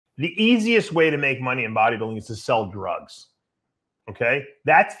The easiest way to make money in bodybuilding is to sell drugs. Okay?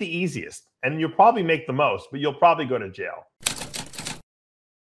 That's the easiest. And you'll probably make the most, but you'll probably go to jail.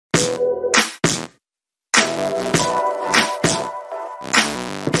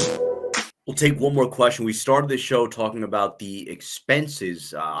 We'll take one more question. We started the show talking about the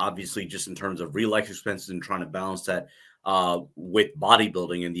expenses, obviously just in terms of real life expenses and trying to balance that with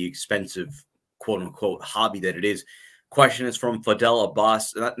bodybuilding and the expensive quote unquote hobby that it is. Question is from Fidel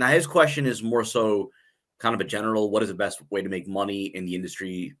Abbas. Now his question is more so kind of a general, what is the best way to make money in the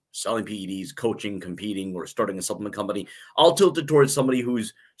industry, selling PEDs, coaching, competing, or starting a supplement company? I'll tilt it towards somebody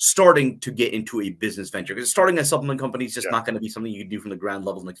who's starting to get into a business venture, because starting a supplement company is just not going to be something you can do from the ground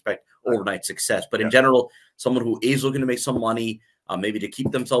level and expect overnight success. But in general, someone who is looking to make some money, maybe to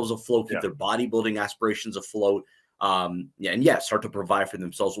keep themselves afloat, keep their bodybuilding aspirations afloat, start to provide for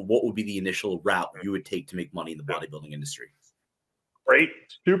themselves. What would be the initial route you would take to make money in the bodybuilding industry? Great.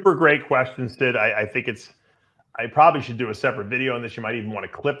 Super great question, Sid. I think I probably should do a separate video on this. You might even want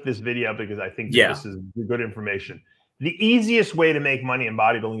to clip this video because I think that this is good information. The easiest way to make money in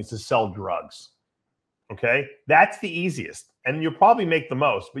bodybuilding is to sell drugs. Okay? That's the easiest. And you'll probably make the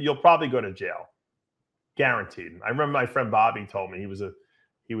most, but you'll probably go to jail. Guaranteed. I remember my friend Bobby told me he was an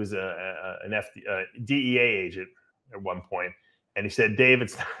DEA agent at one point. And he said, Dave,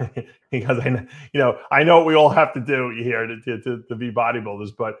 it's because I know what we all have to do here to be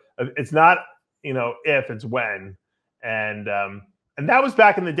bodybuilders, but it's not, if, it's when. And that was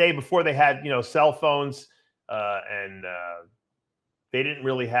back in the day before they had, cell phones, and they didn't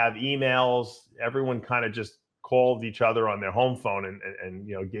really have emails. Everyone kind of just called each other on their home phone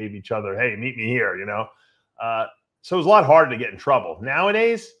and gave each other, hey, meet me here, so it was a lot harder to get in trouble.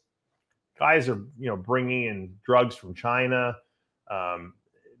 Nowadays, guys are, bringing in drugs from China.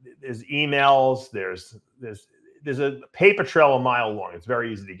 There's emails, there's a paper trail a mile long. It's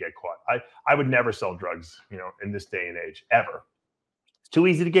very easy to get caught. I would never sell drugs, in this day and age, ever. It's too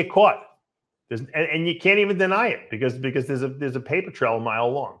easy to get caught. And you can't even deny it because there's a paper trail a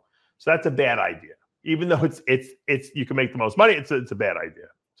mile long. So that's a bad idea. Even though it's you can make the most money, it's a bad idea.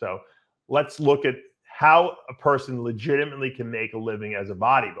 So let's look at how a person legitimately can make a living as a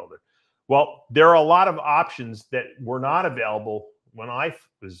bodybuilder. Well, there are a lot of options that were not available when I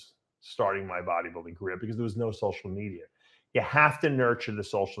was starting my bodybuilding career because there was no social media. You have to nurture the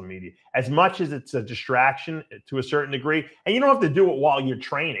social media as much as it's a distraction to a certain degree. And you don't have to do it while you're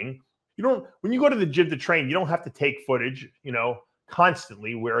training. When you go to the gym to train, you don't have to take footage,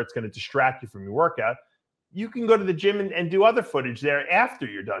 constantly where it's going to distract you from your workout. You can go to the gym and do other footage there after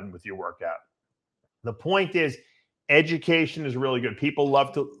you're done with your workout. The point is, education is really good. People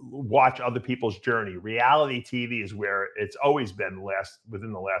love to watch other people's journey. Reality TV is where it's always been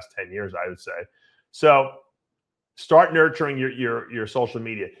within the last 10 years, I would say. So start nurturing your social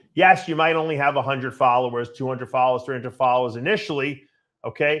media. Yes, you might only have 100 followers, 200 followers, 300 followers initially,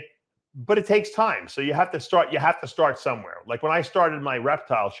 okay? But it takes time. So you have to start somewhere. Like when I started my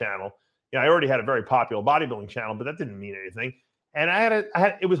reptile channel, I already had a very popular bodybuilding channel, but that didn't mean anything. And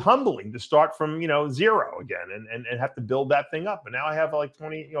it was humbling to start from, zero again and have to build that thing up. But now I have like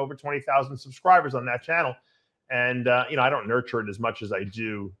over 20,000 subscribers on that channel. And, I don't nurture it as much as I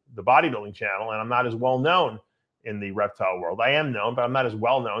do the bodybuilding channel. And I'm not as well known in the reptile world. I am known, but I'm not as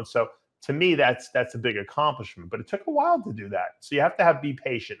well known. So to me, that's a big accomplishment, but it took a while to do that. So you have to be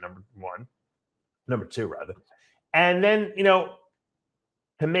patient, number two, rather. And then,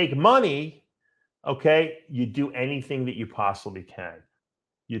 to make money, okay, you do anything that you possibly can.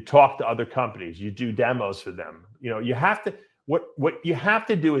 You talk to other companies, you do demos for them. You have to, what you have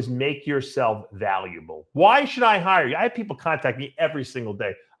to do is make yourself valuable. Why should I hire you? I have people contact me every single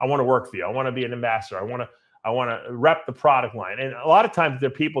day. I want to work for you. I want to be an ambassador. I want to rep the product line. And a lot of times there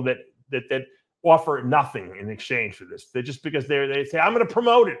are people that offer nothing in exchange for this. They're just because they say, I'm going to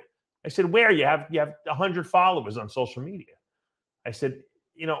promote it. I said, where? You have 100 followers on social media. I said,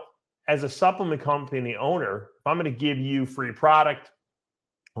 as a supplement company owner, if I'm going to give you free product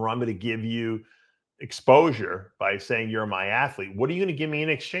or I'm going to give you exposure by saying you're my athlete, what are you going to give me in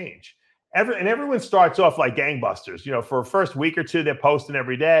exchange? Everyone starts off like gangbusters. For a first week or two, they're posting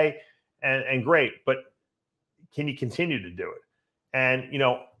every day and great. But can you continue to do it? And,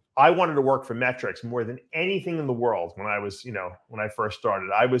 I wanted to work for metrics more than anything in the world when I was, when I first started.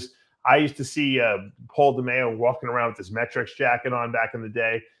 I used to see Paul DeMeo walking around with his metrics jacket on back in the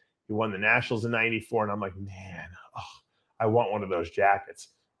day. He won the Nationals in '94. And I'm like, man, I want one of those jackets.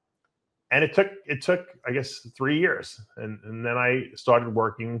 And it took, I guess, 3 years. And then I started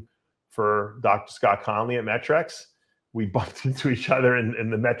working for Dr. Scott Conley at Metrics. We bumped into each other in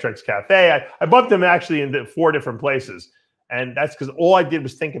the Metrics Cafe. I bumped him actually into 4 different places. And that's because all I did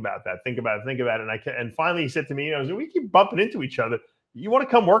was think about that, think about it, think about it. And finally he said to me, you know, we keep bumping into each other. You want to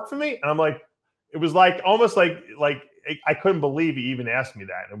come work for me? And I'm like, it was like almost like I couldn't believe he even asked me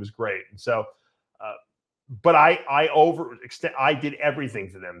that. And it was great. And so, but I did everything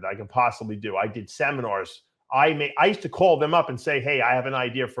for them that I could possibly do. I did seminars. I used to call them up and say, hey, I have an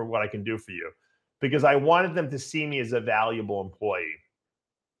idea for what I can do for you, because I wanted them to see me as a valuable employee,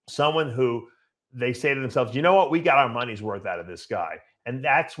 someone who they say to themselves, you know what, we got our money's worth out of this guy. And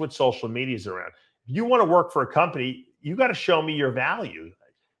that's what social media is around. If you want to work for a company, you got to show me your value.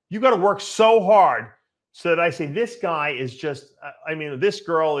 You got to work so hard so that I say, this guy is just, I mean, this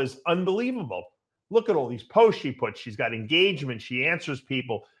girl is unbelievable. Look at all these posts she puts. She's got engagement. She answers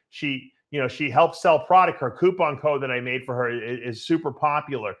people. She helps sell product. Her coupon code that I made for her is super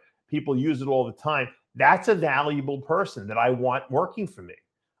popular. People use it all the time. That's a valuable person that I want working for me.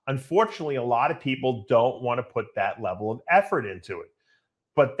 Unfortunately, a lot of people don't want to put that level of effort into it.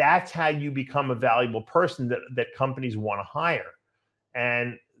 But that's how you become a valuable person that companies want to hire.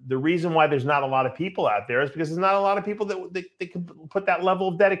 And the reason why there's not a lot of people out there is because there's not a lot of people that can put that level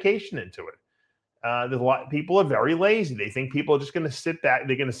of dedication into it. There's a lot. People are very lazy. They think people are just going to sit back.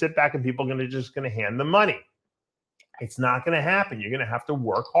 They're going to sit back and people are just going to hand them money. It's not going to happen. You're going to have to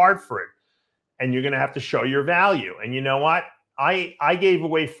work hard for it, and you're going to have to show your value. And you know what? I gave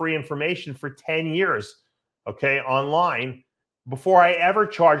away free information for 10 years, okay, online, before I ever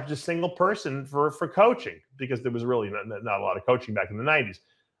charged a single person for coaching, because there was really not a lot of coaching back in the 90s.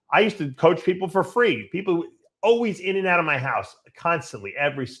 I used to coach people for free. People always in and out of my house constantly.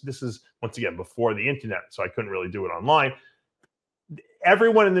 This is, once again, before the internet, so I couldn't really do it online.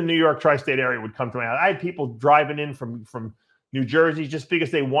 Everyone in the New York tri-state area would come to my house. I had people driving in from New Jersey just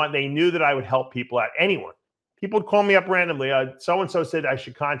because they knew that I would help people out. Anyone. People would call me up randomly. So-and-so said I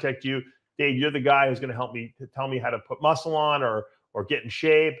should contact you. Dave, you're the guy who's going to help me, to tell me how to put muscle on or get in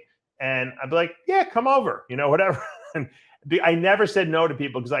shape. And I'd be like, yeah, come over, whatever. And I never said no to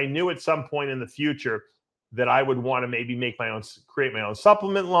people because I knew at some point in the future that I would want to maybe create my own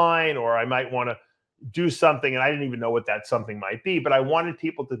supplement line, or I might want to do something. And I didn't even know what that something might be, but I wanted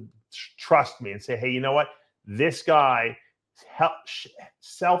people to trust me and say, hey, you know what? This guy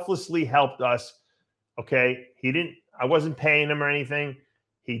selflessly helped us. Okay. I wasn't paying him or anything.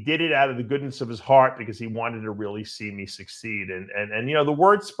 He did it out of the goodness of his heart because he wanted to really see me succeed. And the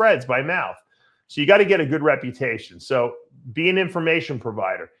word spreads by mouth. So you got to get a good reputation. So be an information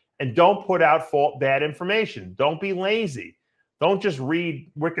provider and don't put out bad information. Don't be lazy. Don't just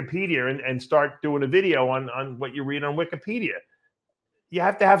read Wikipedia and start doing a video on what you read on Wikipedia. You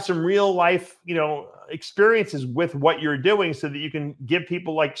have to have some real life, experiences with what you're doing so that you can give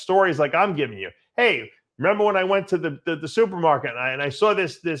people like stories like I'm giving you. Hey, remember when I went to the supermarket and I saw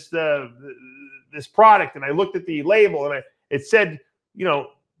this product and I looked at the label and it said,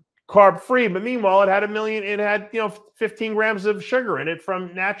 carb free, but meanwhile it had 15 grams of sugar in it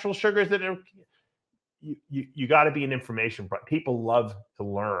from natural sugars that you got to be an information. People love to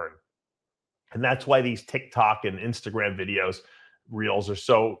learn. And that's why these TikTok and Instagram videos, reels are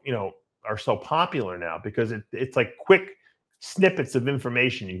so popular now, because it's like quick snippets of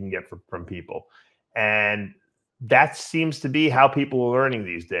information you can get from people. And that seems to be how people are learning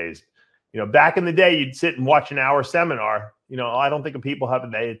these days. Back in the day, you'd sit and watch an hour seminar. I don't think people have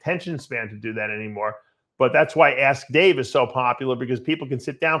the attention span to do that anymore. But that's why Ask Dave is so popular, because people can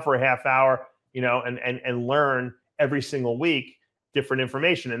sit down for a half hour, and learn every single week different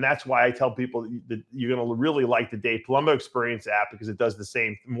information. And that's why I tell people that you're going to really like the Dave Palumbo Experience app, because it does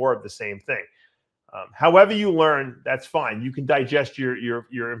more of the same thing. However you learn, that's fine. You can digest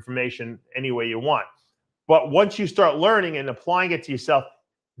your information any way you want. But once you start learning and applying it to yourself,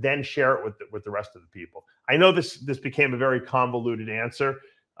 then share it with the rest of the people. I know this became a very convoluted answer,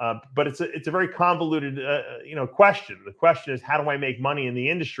 but it's a very convoluted question. The question is, how do I make money in the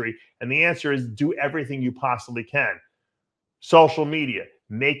industry? And the answer is, do everything you possibly can. Social media,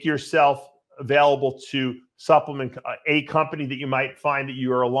 make yourself available to supplement a company that you might find that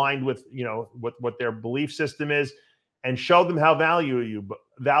you are aligned with, what their belief system is, and show them how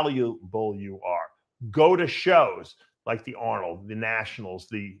valuable you are. Go to shows like the Arnold, the Nationals,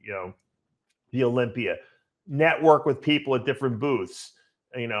 the Olympia. Network with people at different booths,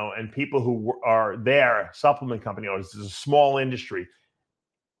 and people who are there, supplement company owners. It's a small industry.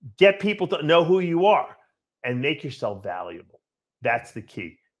 Get people to know who you are and make yourself valuable. That's the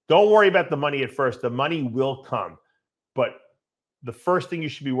key. Don't worry about the money at first. The money will come. But the first thing you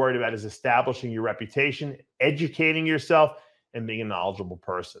should be worried about is establishing your reputation, educating yourself, and being a knowledgeable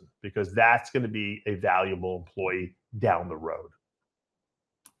person, because that's going to be a valuable employee down the road.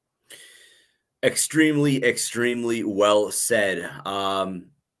 Extremely, extremely well said.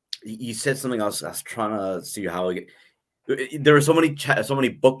 You said something else. I was trying to see how I get. There were so many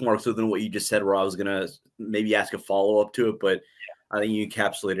bookmarks within what you just said where I was gonna maybe ask a follow-up to it, but I think you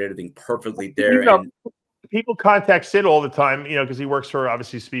encapsulated everything perfectly there. And people contact Sid all the time, because he works for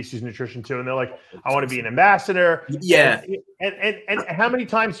obviously Species Nutrition too, and they're like, "I want to be an ambassador." Yeah. And how many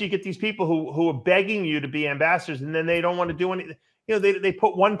times do you get these people who are begging you to be ambassadors, and then they don't want to do anything? They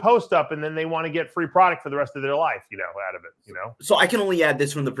put one post up, and then they want to get free product for the rest of their life, out of it. So I can only add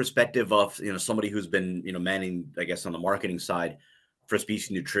this from the perspective of somebody who's been manning, I guess, on the marketing side for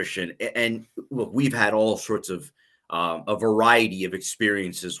Species Nutrition, and look, we've had all sorts of a variety of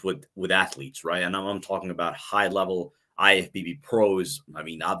experiences with athletes, right? And I'm talking about high level IFBB pros. I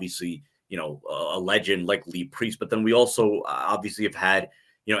mean, obviously, a legend like Lee Priest, but then we also obviously have had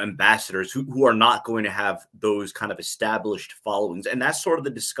ambassadors who are not going to have those kind of established followings, and that's sort of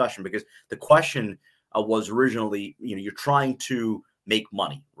the discussion, because the question was originally, you're trying to make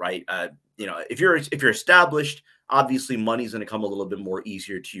money, right? If you're established, obviously money's going to come a little bit more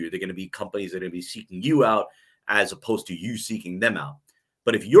easier to you. They're going to be companies that are going to be seeking you out as opposed to you seeking them out.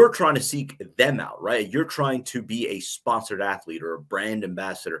 But if you're trying to seek them out, right, you're trying to be a sponsored athlete or a brand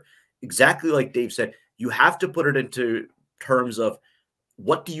ambassador, exactly like Dave said, you have to put it into terms of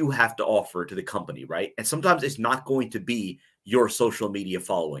what do you have to offer to the company, right? And sometimes it's not going to be your social media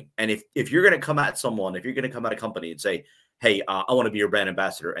following. And if you're going to come at someone, if you're going to come at a company and say, hey, I want to be your brand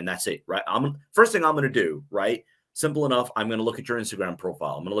ambassador, and that's it, right? First thing I'm going to do, right? Simple enough. I'm going to look at your Instagram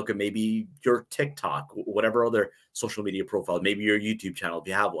profile. I'm going to look at maybe your TikTok, whatever other social media profile, maybe your YouTube channel, if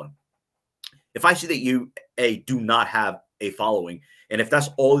you have one. If I see that you, do not have a following, and if that's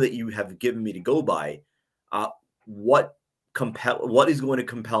all that you have given me to go by, what is going to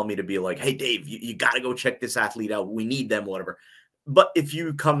compel me to be like, hey, Dave, you got to go check this athlete out. We need them, whatever. But if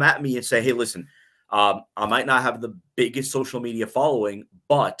you come at me and say, hey, listen, I might not have the biggest social media following,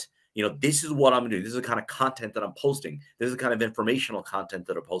 but this is what I'm going to do. This is the kind of content that I'm posting. This is the kind of informational content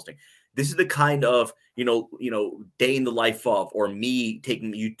that I'm posting. This is the kind of, day in the life of, or me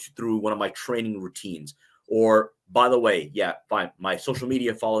taking you through one of my training routines. Or, by the way, yeah, fine, my social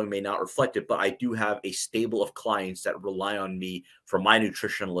media following may not reflect it, but I do have a stable of clients that rely on me for my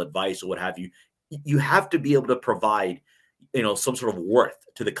nutritional advice or what have you. You have to be able to provide, some sort of worth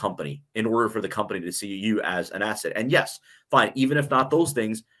to the company in order for the company to see you as an asset. And yes, fine, even if not those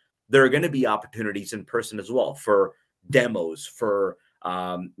things, there are going to be opportunities in person as well for demos, for,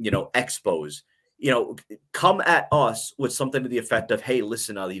 expos. Come at us with something to the effect of, hey,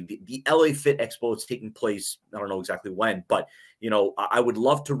 listen, the LA Fit Expo is taking place. I don't know exactly when, but, I would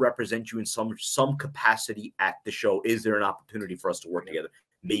love to represent you in some capacity at the show. Is there an opportunity for us to work together?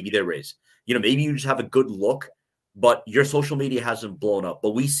 Maybe there is. Maybe you just have a good look, but your social media hasn't blown up, but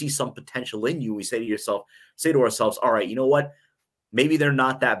we see some potential in you. We say to ourselves, all right, you know what? Maybe they're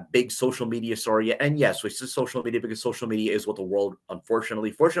not that big social media story yet. And yes, we see social media because social media is what the world,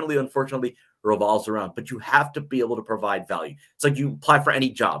 unfortunately, revolves around. But you have to be able to provide value. It's like you apply for any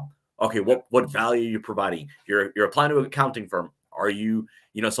job. Okay, what value are you providing? You're applying to an accounting firm. Are you,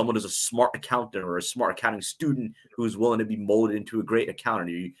 someone who's a smart accountant or a smart accounting student who's willing to be molded into a great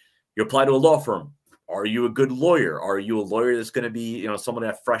accountant? You apply to a law firm. Are you a good lawyer? Are you a lawyer that's going to be, someone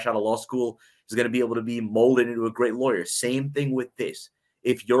that fresh out of law school is going to be able to be molded into a great lawyer? Same thing with this.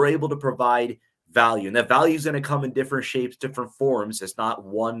 If you're able to provide value, and that value is going to come in different shapes, different forms, it's not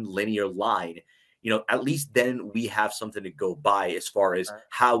one linear line, at least then we have something to go by as far as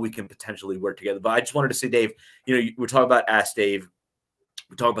how we can potentially work together. But I just wanted to say, Dave, we're talking about Ask Dave.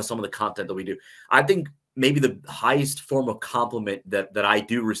 We talk about some of the content that we do. I think maybe the highest form of compliment that I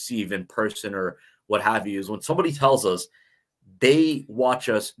do receive in person or what have you is when somebody tells us they watch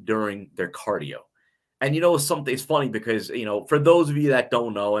us during their cardio. And something, it's funny because, for those of you that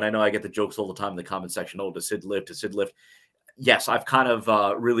don't know, and I know I get the jokes all the time in the comment section, oh, to Sid lift. Yes, I've kind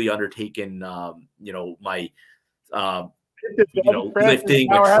of really undertaken, my, lifting,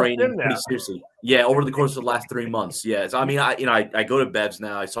 my training pretty seriously. Yeah, over the course of the last 3 months. Yes, I mean, I go to Bev's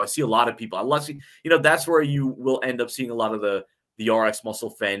now, so I see a lot of people. Unless that's where you will end up seeing a lot of the RX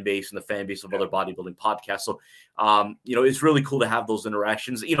Muscle fan base and the fan base of other bodybuilding podcasts. So, it's really cool to have those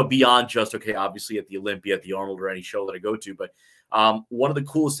interactions, beyond just, okay, obviously at the Olympia, at the Arnold, or any show that I go to. But one of the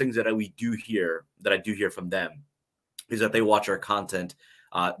coolest things that I do hear from them is that they watch our content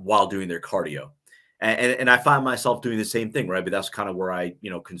while doing their cardio. And I find myself doing the same thing, right? But that's kind of where I,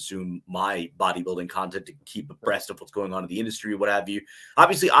 consume my bodybuilding content to keep abreast of what's going on in the industry, what have you.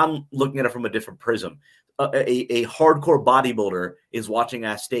 Obviously, I'm looking at it from a different prism. A hardcore bodybuilder is watching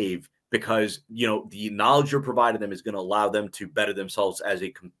Ask Dave because, you know, the knowledge you're providing them is going to allow them to better themselves as a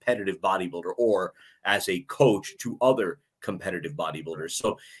competitive bodybuilder or as a coach to other competitive bodybuilders.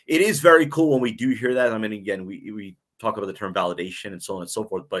 So it is very cool when we do hear that. I mean, again, we talk about the term validation and so on and so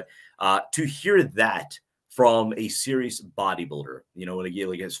forth, but to hear that from a serious bodybuilder, you know, and again,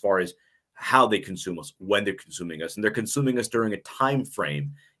 like as far as how they consume us, when they're consuming us, and they're consuming us during a time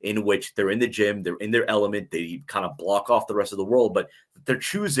frame in which they're in the gym, they're in their element, they kind of block off the rest of the world, but they're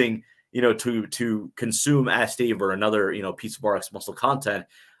choosing, you know, to consume Ask Dave or another, you know, piece of RX Muscle content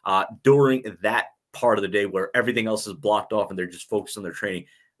during that part of the day where everything else is blocked off and they're just focused on their training.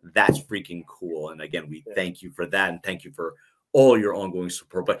 That's freaking cool. And again, we thank you for that, and thank you for all your ongoing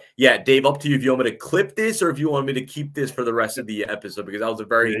support. But yeah, Dave, up to you if you want me to clip this or if you want me to keep this for the rest of the episode, because that was a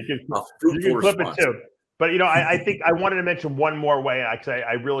very fruitful response. Clip it too. But, you know, I think I wanted to mention one more way, because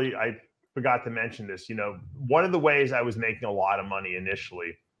I forgot to mention this. You know, one of the ways I was making a lot of money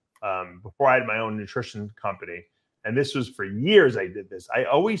initially, before I had my own nutrition company, and this was for years I did this, I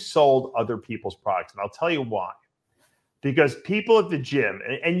always sold other people's products. And I'll tell you why. Because people at the gym,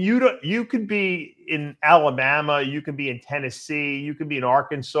 and you could be in Alabama, you could be in Tennessee, you could be in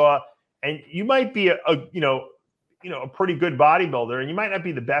Arkansas, and you might be a pretty good bodybuilder, and you might not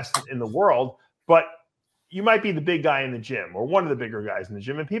be the best in the world, but you might be the big guy in the gym or one of the bigger guys in the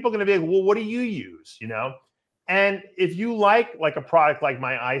gym, and people are going to be like, well, what do you use? You know, and if you like a product like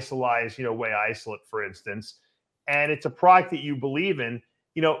my Isolyze, you know, Whey Isolate, for instance, and it's a product that you believe in,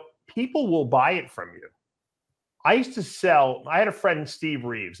 you know, people will buy it from you. I used to sell, I had a friend, Steve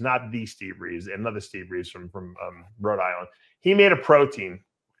Reeves, not the Steve Reeves, another Steve Reeves from Rhode Island. He made a protein.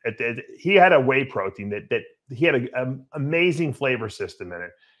 He had a whey protein that he had an amazing flavor system in it.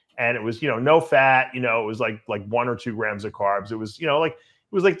 And it was, you know, no fat, you know, it was like 1 or 2 grams of carbs. It was, you know, like,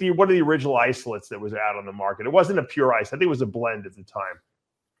 it was like one of the original isolates that was out on the market. It wasn't a pure ice. I think it was a blend at the time.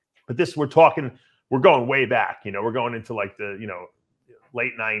 But this, we're going way back, you know, we're going into like the, you know,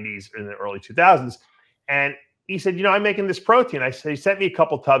 late 90s and the early 2000s. And he said, you know, I'm making this protein. I said, he sent me a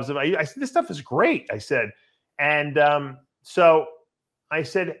couple tubs of it. I said, this stuff is great. I said, and so I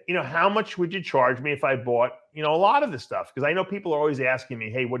said, you know, how much would you charge me if I bought, you know, a lot of this stuff? Because I know people are always asking me,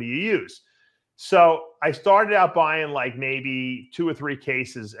 hey, what do you use? So I started out buying like maybe 2 or 3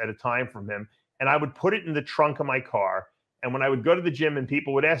 cases at a time from him, and I would put it in the trunk of my car. And when I would go to the gym and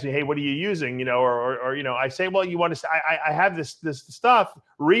people would ask me, hey, what are you using? You know, or you know, I say, well, you want to say, I have this stuff,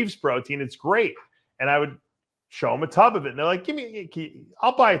 Reeves protein. It's great. And I would show them a tub of it. And they're like,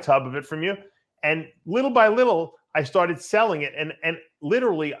 I'll buy a tub of it from you. And little by little, I started selling it. And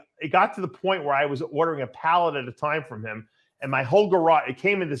literally, it got to the point where I was ordering a pallet at a time from him. And my whole garage, it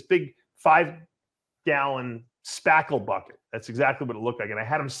came in this big 5-gallon spackle bucket. That's exactly what it looked like. And I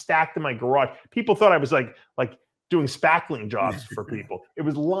had them stacked in my garage. People thought I was like doing spackling jobs for people. It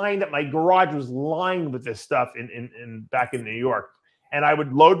was lined up. My garage was lined with this stuff back in New York. And I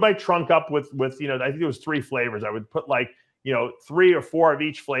would load my trunk up with, you know, I think it was 3 flavors. I would put like, you know, 3 or 4 of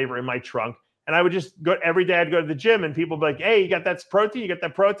each flavor in my trunk. And I would just go every day. I'd go to the gym and people would be like, hey, you got that protein? You got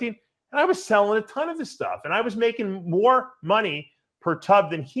that protein? And I was selling a ton of this stuff. And I was making more money per tub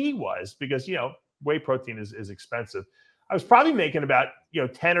than he was, because, you know, whey protein is expensive. I was probably making about, you know,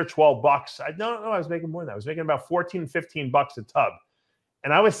 10 or 12 bucks. I was making more than that. I was making about 14, 15 bucks a tub.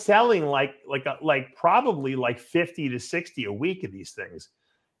 And I was selling like probably like 50 to 60 a week of these things.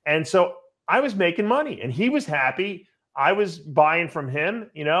 And so I was making money and he was happy. I was buying from him,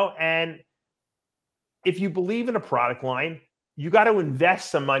 you know, and if you believe in a product line, you got to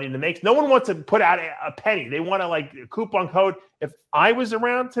invest some money to make. No one wants to put out a penny. They want to like a coupon code. If I was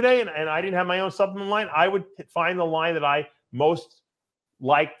around today and I didn't have my own supplement line, I would find the line that I most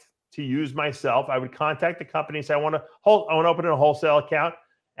liked to use myself. I would contact the company and say, I want to open a wholesale account,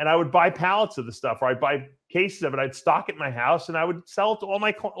 and I would buy pallets of the stuff, or I'd buy cases of it. I'd stock it in my house, and I would sell it to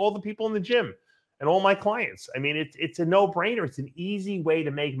all the people in the gym and all my clients. I mean, it's a no-brainer. It's an easy way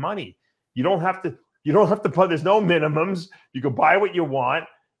to make money. You don't have to put, there's no minimums. You can buy what you want,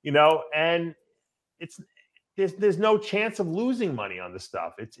 you know, and there's no chance of losing money on this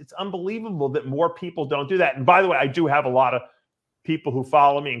stuff. It's unbelievable that more people don't do that. And by the way, I do have a lot of people who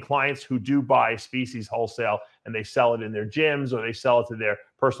follow me and clients who do buy Species wholesale, and they sell it in their gyms or they sell it to their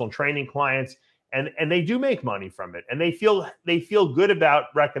personal training clients, and they do make money from it, and they feel good about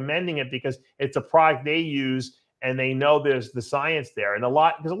recommending it because it's a product they use and they know there's the science there. And there's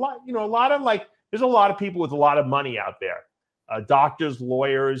a lot of people with a lot of money out there, doctors,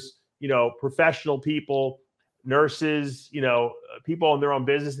 lawyers, you know, professional people, nurses, you know, people in their own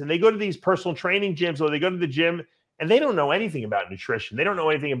business, and they go to these personal training gyms or they go to the gym and they don't know anything about nutrition. They don't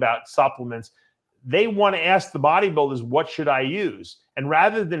know anything about supplements. they want to ask the bodybuilders, what should I use? And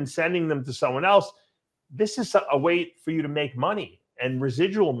rather than sending them to someone else, this is a way for you to make money and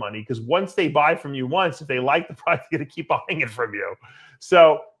residual money, because once they buy from you once, if they like the product, they're going to keep buying it from you.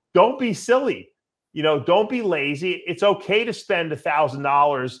 So don't be silly. Don't be lazy. It's okay to spend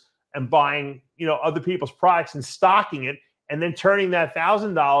 $1,000 and buying, other people's products and stocking it, and then turning that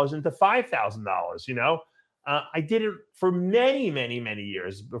 $1,000 into $5,000. I did it for many, many, many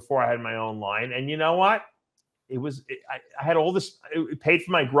years before I had my own line. And you know what? I had all this, it paid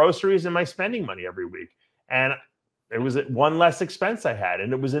for my groceries and my spending money every week. And it was one less expense I had.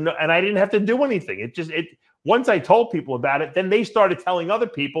 And and I didn't have to do anything. Once I told people about it, then they started telling other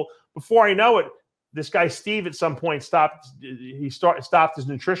people. Before I know it, this guy, Steve, at some point stopped his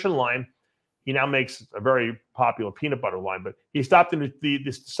nutrition line. He now makes a very popular peanut butter line, but he stopped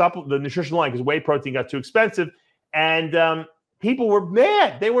the nutrition line because whey protein got too expensive. And people were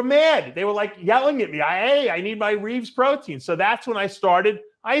mad. They were mad. They were like yelling at me, hey, I need my Reeves protein. So that's when I started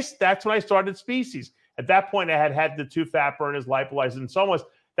Species. At that point, I had the 2 fat burners, lipolyzers, and so on.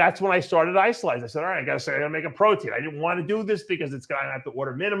 That's when I started Isolyze. I said, all right, I got to make a protein. I didn't want to do this because it's going to have to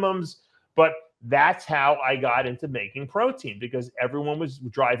order minimums. But that's how I got into making protein, because everyone was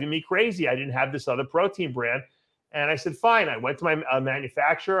driving me crazy. I didn't have this other protein brand. And I said, fine. I went to my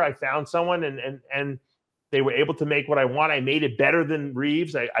manufacturer. I found someone, and they were able to make what I want. I made it better than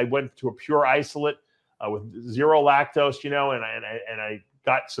Reeves. I went to a pure isolate with 0 lactose, and I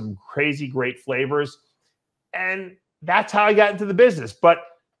got some crazy great flavors. And that's how I got into the business. But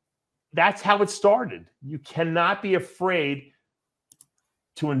that's how it started. You cannot be afraid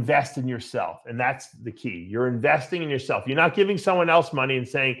to invest in yourself. And that's the key. You're investing in yourself. You're not giving someone else money and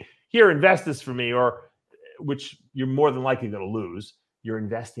saying, here, invest this for me, which you're more than likely going to lose. You're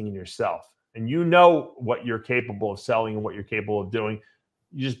investing in yourself. And you know what you're capable of selling and what you're capable of doing.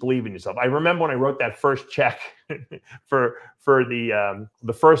 You just believe in yourself. I remember when I wrote that first check for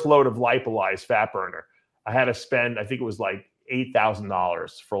the first load of lipolyzed fat burner, I had to spend, I think it was like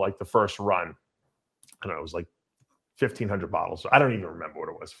 $8,000 for like the first run. I don't know, it was like 1,500 bottles. I don't even remember what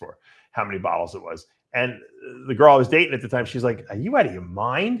it was for, how many bottles it was. And the girl I was dating at the time, she's like, are you out of your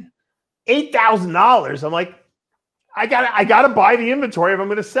mind? $8,000. I'm like, I gotta buy the inventory if I'm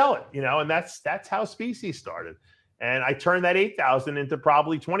going to sell it, and that's how Species started. And I turned that 8,000 into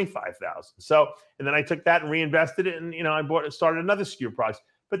probably 25,000. So, and then I took that and reinvested it, and I started another SKU of products.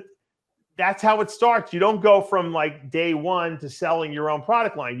 But that's how it starts. You don't go from like day one to selling your own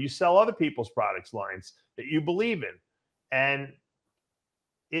product line. You sell other people's products lines that you believe in, and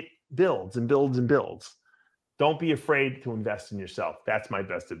it builds and builds and builds. Don't be afraid to invest in yourself. That's my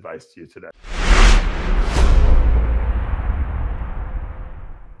best advice to you today.